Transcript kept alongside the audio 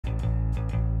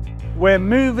We're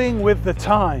moving with the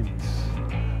times,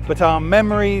 but our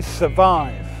memories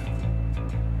survive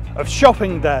of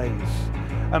shopping days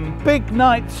and big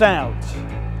nights out,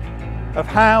 of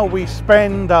how we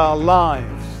spend our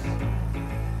lives.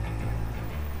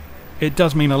 It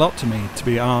does mean a lot to me to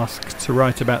be asked to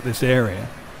write about this area.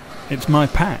 It's my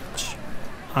patch.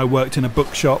 I worked in a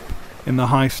bookshop in the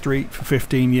high street for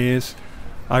 15 years.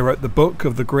 I wrote the book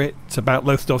of the grit about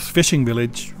Lowestoft's fishing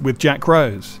village with Jack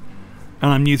Rose,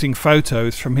 and I'm using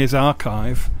photos from his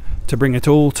archive to bring it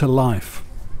all to life.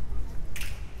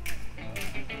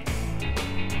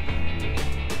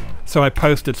 So I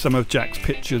posted some of Jack's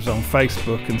pictures on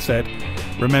Facebook and said,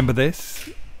 remember this?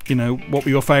 You know, what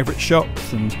were your favourite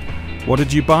shops and what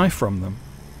did you buy from them?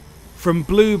 From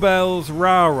Bluebell's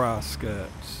rah-rah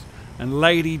skirts and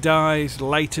Lady Di's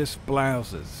latest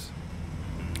blouses.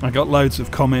 I got loads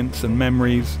of comments and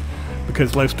memories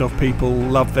because Lowestoft people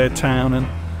love their town and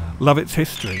love its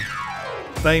history.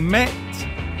 They met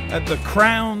at the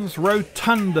Crown's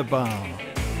Rotunda Bar.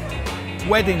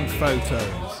 Wedding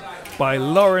photos by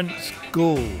Lawrence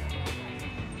Gould.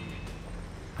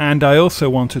 And I also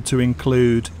wanted to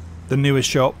include the newer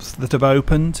shops that have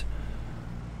opened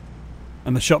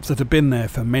and the shops that have been there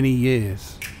for many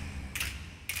years.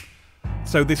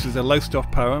 So this is a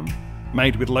Lowestoft poem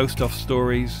made with Lowestoft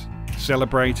stories,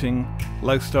 celebrating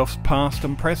Lowestoft's past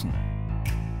and present.